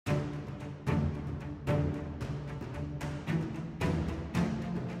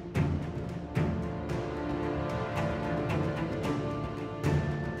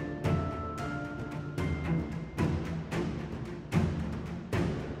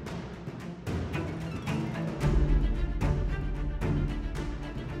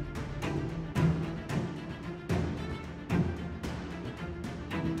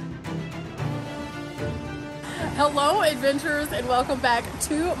Hello adventurers and welcome back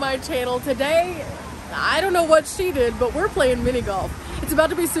to my channel. Today, I don't know what she did, but we're playing mini golf. It's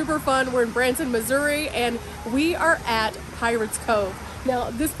about to be super fun. We're in Branson, Missouri, and we are at Pirate's Cove. Now,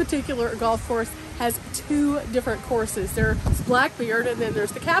 this particular golf course has two different courses. There's Blackbeard and then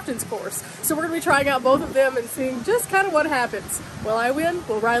there's the Captain's course. So we're gonna be trying out both of them and seeing just kind of what happens. Will I win?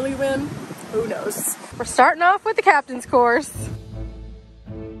 Will Riley win? Who knows? We're starting off with the Captain's course.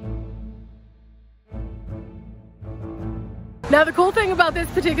 Now the cool thing about this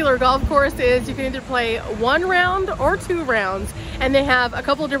particular golf course is you can either play one round or two rounds, and they have a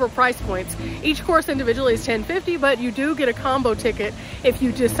couple of different price points. Each course individually is $10.50, but you do get a combo ticket if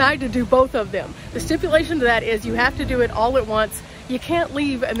you decide to do both of them. The stipulation to that is you have to do it all at once. You can't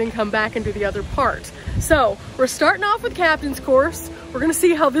leave and then come back and do the other part. So we're starting off with Captain's course. We're gonna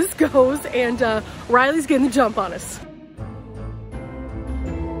see how this goes, and Riley's getting the jump on us.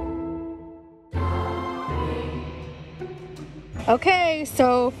 Okay,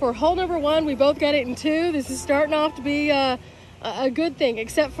 so for hole number one, we both got it in two. This is starting off to be a good thing,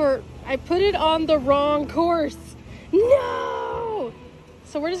 except for I put it on the wrong course. No!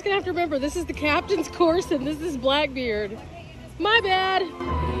 So we're just gonna have to remember, this is the Captain's course and this is Blackbeard. My bad.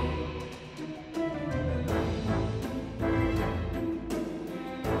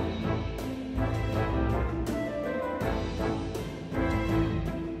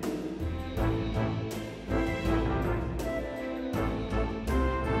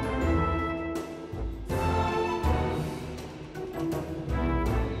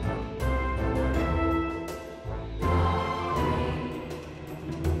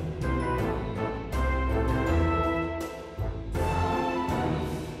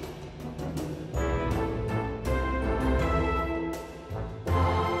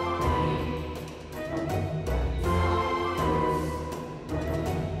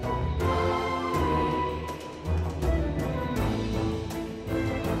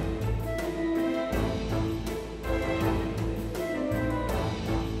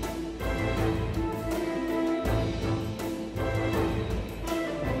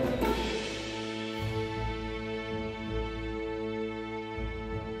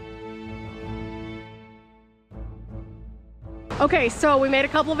 Okay, so we made a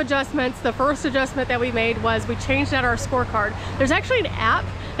couple of adjustments. The first adjustment that we made was we changed out our scorecard. There's actually an app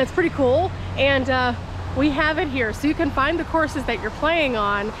that's pretty cool, and we have it here. So you can find the courses that you're playing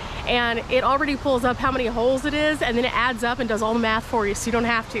on, and it already pulls up how many holes it is, and then it adds up and does all the math for you, so you don't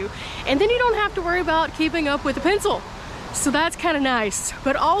have to. And then you don't have to worry about keeping up with the pencil. So that's kind of nice.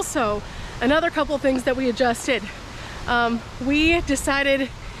 But also, another couple of things that we adjusted. We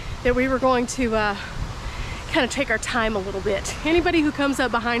decided that we were going to kind of take our time a little bit. Anybody who comes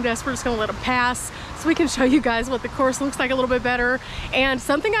up behind us, we're just gonna let them pass so we can show you guys what the course looks like a little bit better. And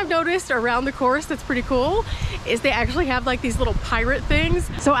something I've noticed around the course that's pretty cool is they actually have like these little pirate things.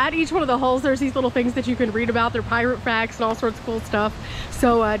 So at each one of the holes, there's these little things that you can read about. They're pirate facts and all sorts of cool stuff.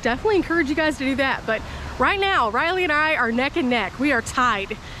 So definitely encourage you guys to do that. But right now, Riley and I are neck and neck. We are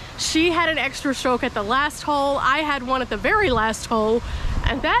tied. She had an extra stroke at the last hole. I had one at the very last hole,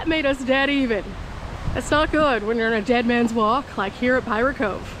 and that made us dead even. That's not good when you're in a dead man's walk like here at Pirate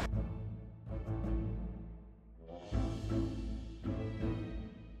Cove.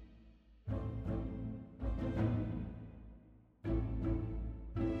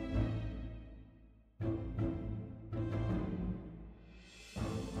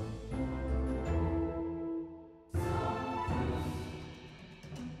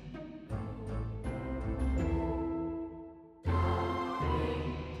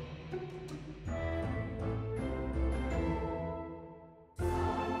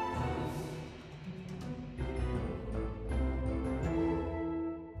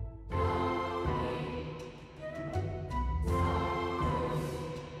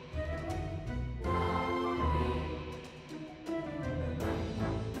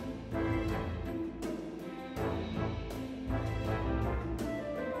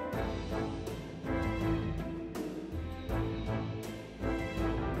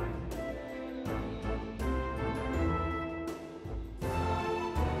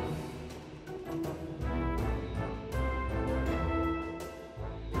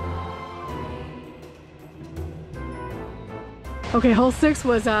 Okay, hole 6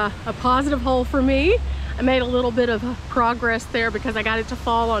 was a positive hole for me. I made a little bit of progress there because I got it to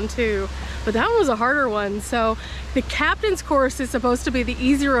fall on 2, but that one was a harder one. So the Captain's course is supposed to be the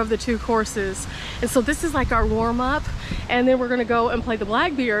easier of the two courses. And so this is like our warm up, and then we're gonna go and play the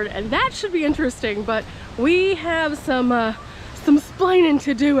Blackbeard, and that should be interesting, but we have some explaining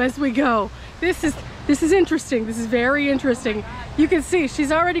to do as we go. This is This is interesting. This is very interesting. You can see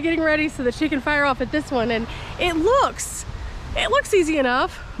she's already getting ready so that she can fire off at this one, and it looks easy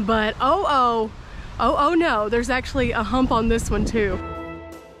enough, but oh no, there's actually a hump on this one too.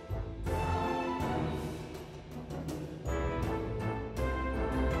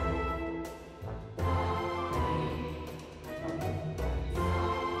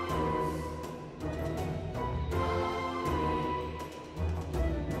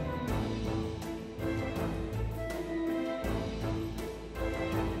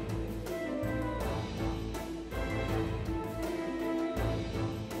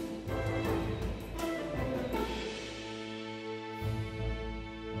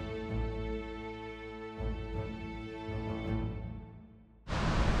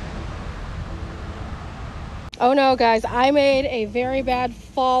 Oh no, guys, I made a very bad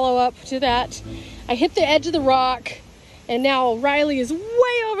follow-up to that. I hit the edge of the rock, and now Riley is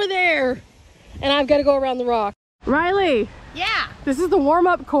way over there, and I've got to go around the rock. Riley! Yeah! This is the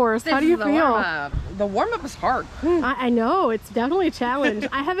warm-up course. How do you feel? The warm-up is hard. I know, it's definitely a challenge.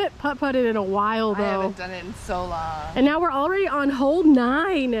 I haven't putt-putted in a while, though. I haven't done it in so long. And now we're already on hole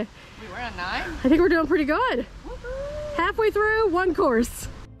 9. Wait, we're on 9? I think we're doing pretty good. Halfway through, one course.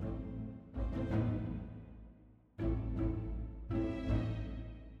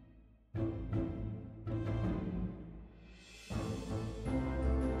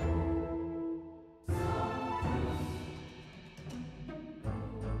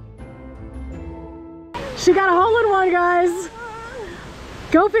 She got a hole-in-one, guys.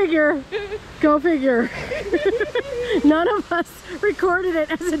 Go figure. Go figure. None of us recorded it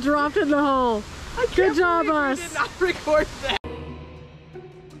as it dropped in the hole. Good job, us. We did not record that.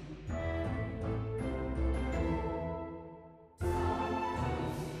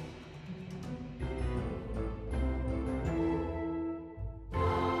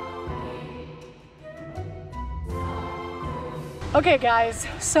 Okay, guys,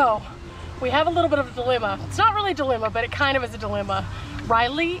 so we have a little bit of a dilemma. It's not really a dilemma, but it kind of is a dilemma.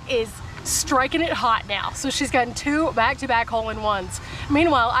 Riley is striking it hot now. So she's gotten 2 back-to-back hole-in-ones.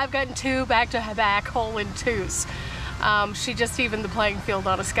 Meanwhile, I've gotten 2 back-to-back hole-in-twos. She just evened the playing field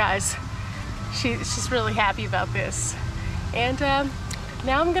on us, guys. She's really happy about this. And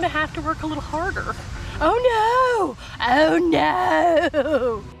now I'm gonna have to work a little harder. Oh no! Oh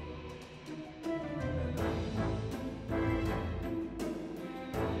no!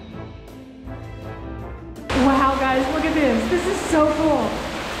 Wow, guys, look at this. This is so cool.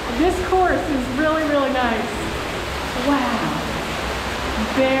 This course is really, really nice. Wow.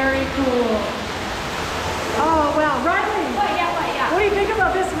 Very cool. Oh, wow. Riley. What? What do you think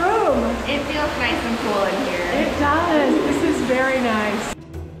about this room? It feels nice and cool in here. It does. This is very nice.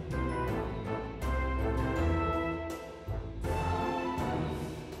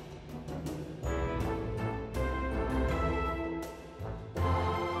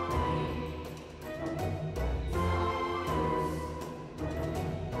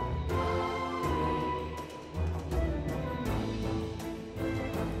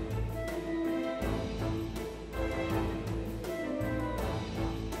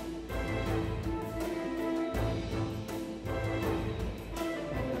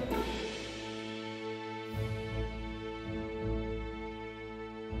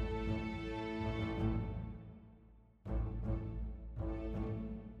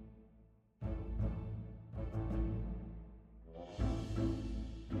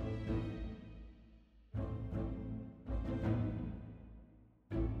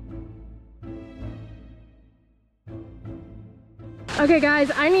 Okay guys,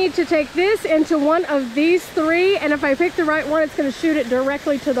 I need to take this into one of these 3, and if I pick the right one, it's gonna shoot it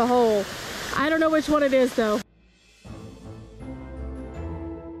directly to the hole. I don't know which one it is though.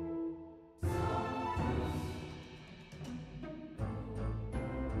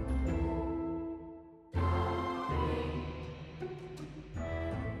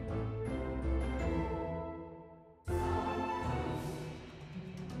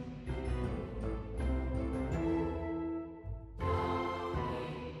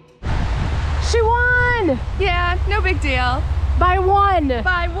 She won! Yeah, no big deal. By 1.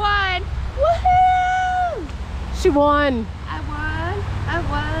 By 1. Woohoo! She won. I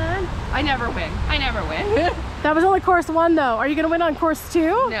won. I never win. I never win. That was only course 1 though. Are you gonna win on course 2?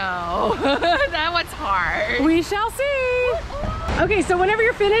 No, that one's hard. We shall see. Okay, so whenever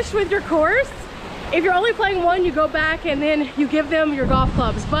you're finished with your course, if you're only playing 1, you go back and then you give them your golf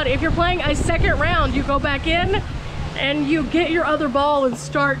clubs. But if you're playing a second round, you go back in and you get your other ball and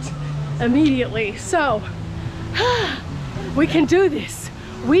start immediately. So we can do this.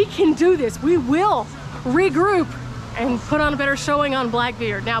 We can do this. We will regroup and put on a better showing on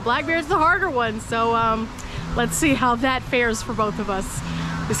Blackbeard. Now Blackbeard's the harder one, so let's see how that fares for both of us.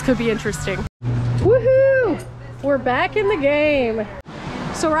 This could be interesting. Woohoo! We're back in the game.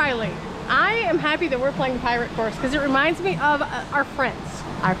 So Riley, I am happy that we're playing the pirate course because it reminds me of our friends.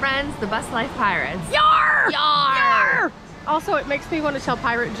 Our friends, the Bus Life Pirates. Yar! Yar! Yar! Also, it makes me want to tell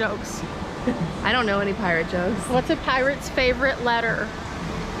pirate jokes. I don't know any pirate jokes. What's a pirate's favorite letter?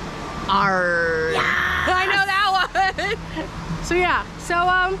 R. Yes! I know that one! So yeah,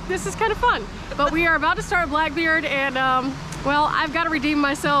 so this is kind of fun. But we are about to start Blackbeard and well, I've got to redeem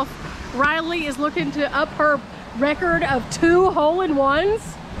myself. Riley is looking to up her record of 2 hole-in-ones.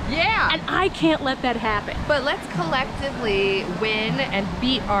 Yeah! And I can't let that happen. But let's collectively win and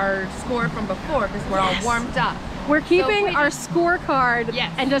beat our score from before because we're all warmed up. We're keeping our scorecard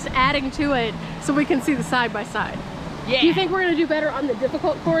and just adding to it so we can see the side-by-side. Yeah. Do you think we're going to do better on the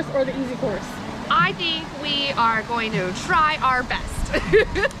difficult course or the easy course? I think we are going to try our best.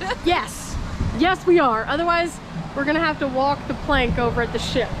 Yes. Yes, we are. Otherwise, we're going to have to walk the plank over at the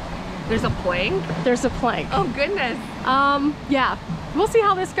ship. There's a plank? There's a plank. Oh, goodness. Yeah. We'll see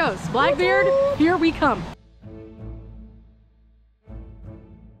how this goes. Blackbeard, here we come.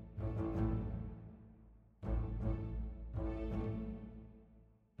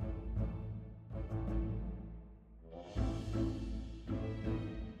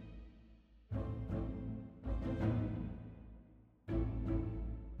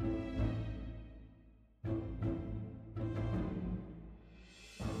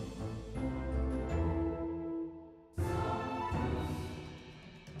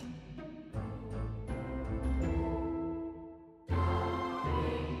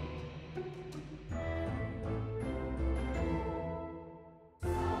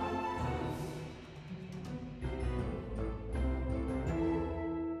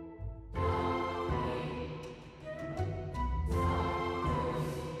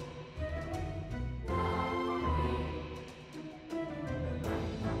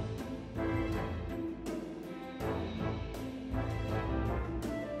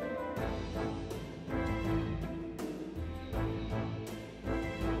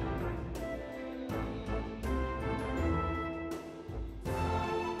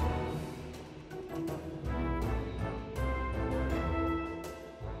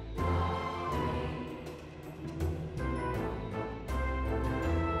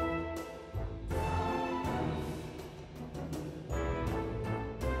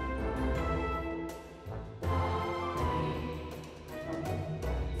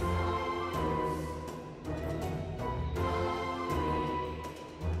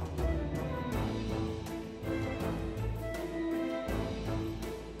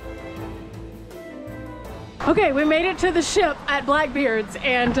 Okay, we made it to the ship at Blackbeard's,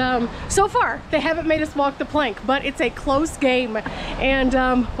 and so far they haven't made us walk the plank, but it's a close game, and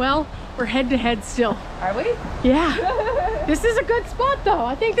well, we're head-to-head still. Are we? Yeah. This is a good spot though.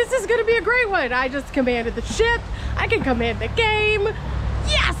 I think this is gonna be a great one. I just commanded the ship. I can command the game.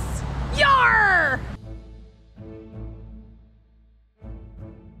 Yes! Yar!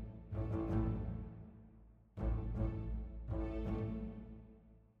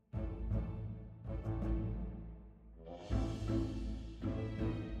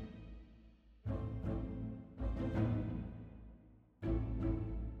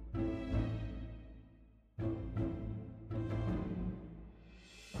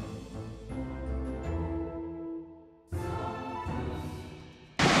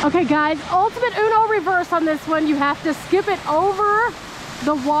 Okay guys, ultimate Uno reverse on this one. You have to skip it over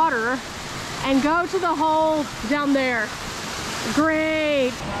the water and go to the hole down there.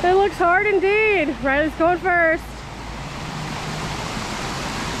 Great. It looks hard indeed. Riley's going first.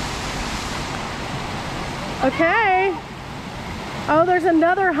 Okay. Oh, there's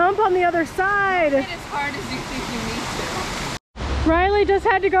another hump on the other side. Don't hit as hard as you think you need to. Riley just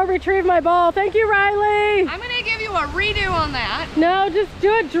had to go retrieve my ball. Thank you, Riley. I'm gonna give you a redo on that. No, just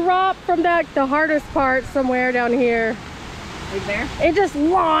do a drop from the hardest part somewhere down here. Right there? It just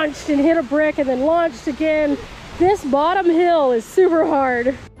launched and hit a brick and then launched again. This bottom hill is super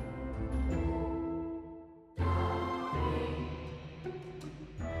hard.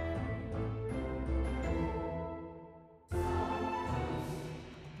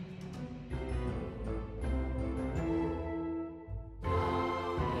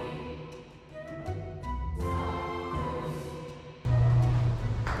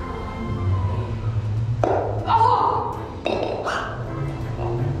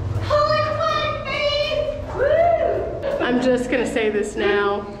 I'm just gonna say this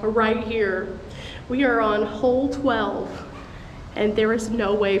now, right here. We are on hole 12 and there is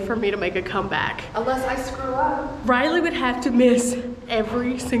no way for me to make a comeback. Unless I screw up. Riley would have to miss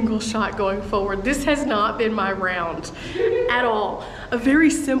every single shot going forward. This has not been my round at all. A very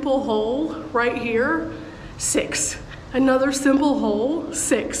simple hole right here, 6. Another simple hole,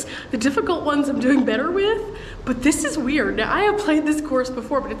 6. The difficult ones I'm doing better with, but this is weird. Now, I have played this course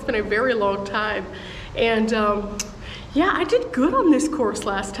before, but it's been a very long time. And yeah, I did good on this course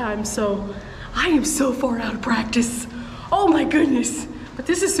last time, so I am so far out of practice. Oh my goodness. But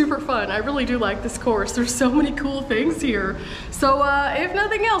this is super fun. I really do like this course. There's so many cool things here. So if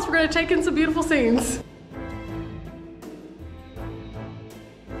nothing else, we're gonna take in some beautiful scenes.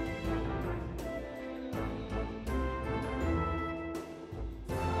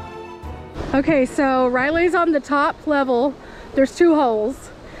 Okay, so Riley's on the top level. There's 2 holes.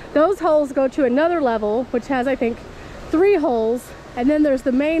 Those holes go to another level, which has, I think, 3 holes. And then there's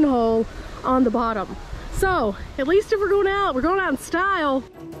the main hole on the bottom. So, at least if we're going out in style.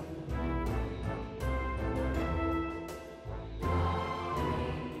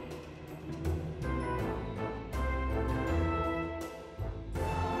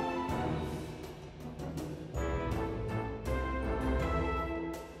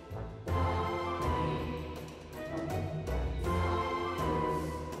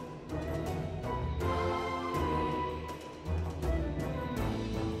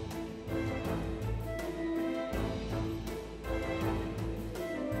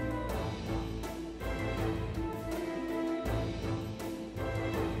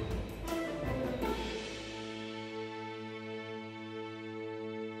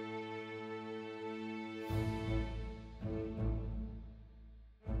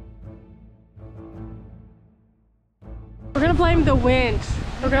 We're gonna blame the wind.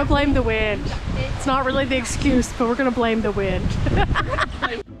 We're gonna blame the wind. It's not really the excuse, but we're gonna blame the wind.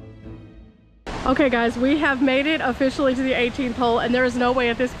 Okay guys, we have made it officially to the 18th hole, and there is no way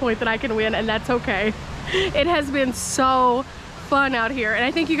at this point that I can win, and that's okay. It has been so fun out here, and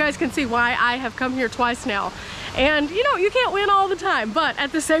I think you guys can see why I have come here twice now. And you know, you can't win all the time, but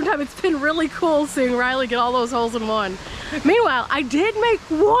at the same time, it's been really cool seeing Riley get all those holes in one. Meanwhile, I did make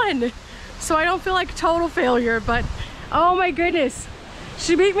 1, so I don't feel like a total failure, but oh my goodness,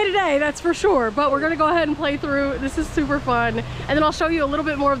 she beat me today, that's for sure. But we're gonna go ahead and play through. This is super fun. And then I'll show you a little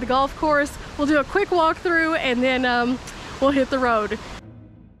bit more of the golf course. We'll do a quick walkthrough, and then we'll hit the road.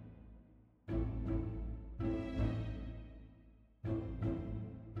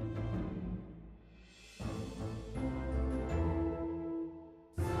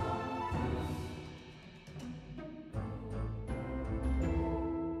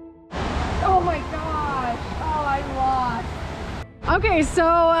 Oh my gosh. Oh, I lost. Okay,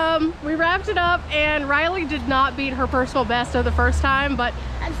 so we wrapped it up, and Riley did not beat her personal best of the first time, but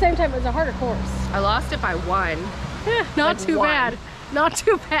at the same time, it was a harder course. I lost if I won. Not too bad. Not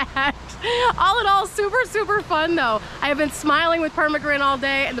too bad. All in all, super, super fun though. I have been smiling with permagrin all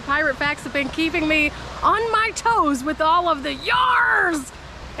day, and the pirate facts have been keeping me on my toes with all of the yars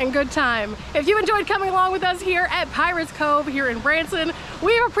and good time. If you enjoyed coming along with us here at Pirates Cove here in Branson,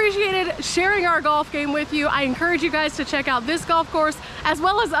 we've appreciated sharing our golf game with you. I encourage you guys to check out this golf course as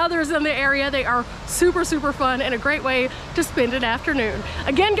well as others in the area. They are super, super fun and a great way to spend an afternoon.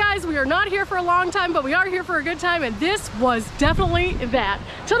 Again, guys, we are not here for a long time, but we are here for a good time, and this was definitely that.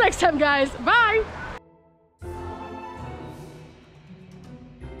 Till next time, guys, bye.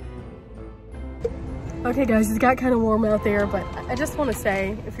 Okay guys, it's got kind of warm out there, but I just want to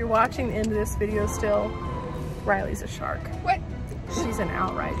say, if you're watching the end of this video still, Riley's a shark. What? She's an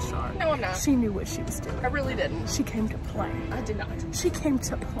outright shark. No, I'm not. She knew what she was doing. I really didn't. She came to play. I did not. She came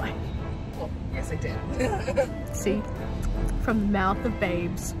to play. Well, yes, I did. See? From the mouth of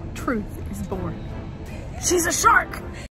babes, truth is born. She's a shark!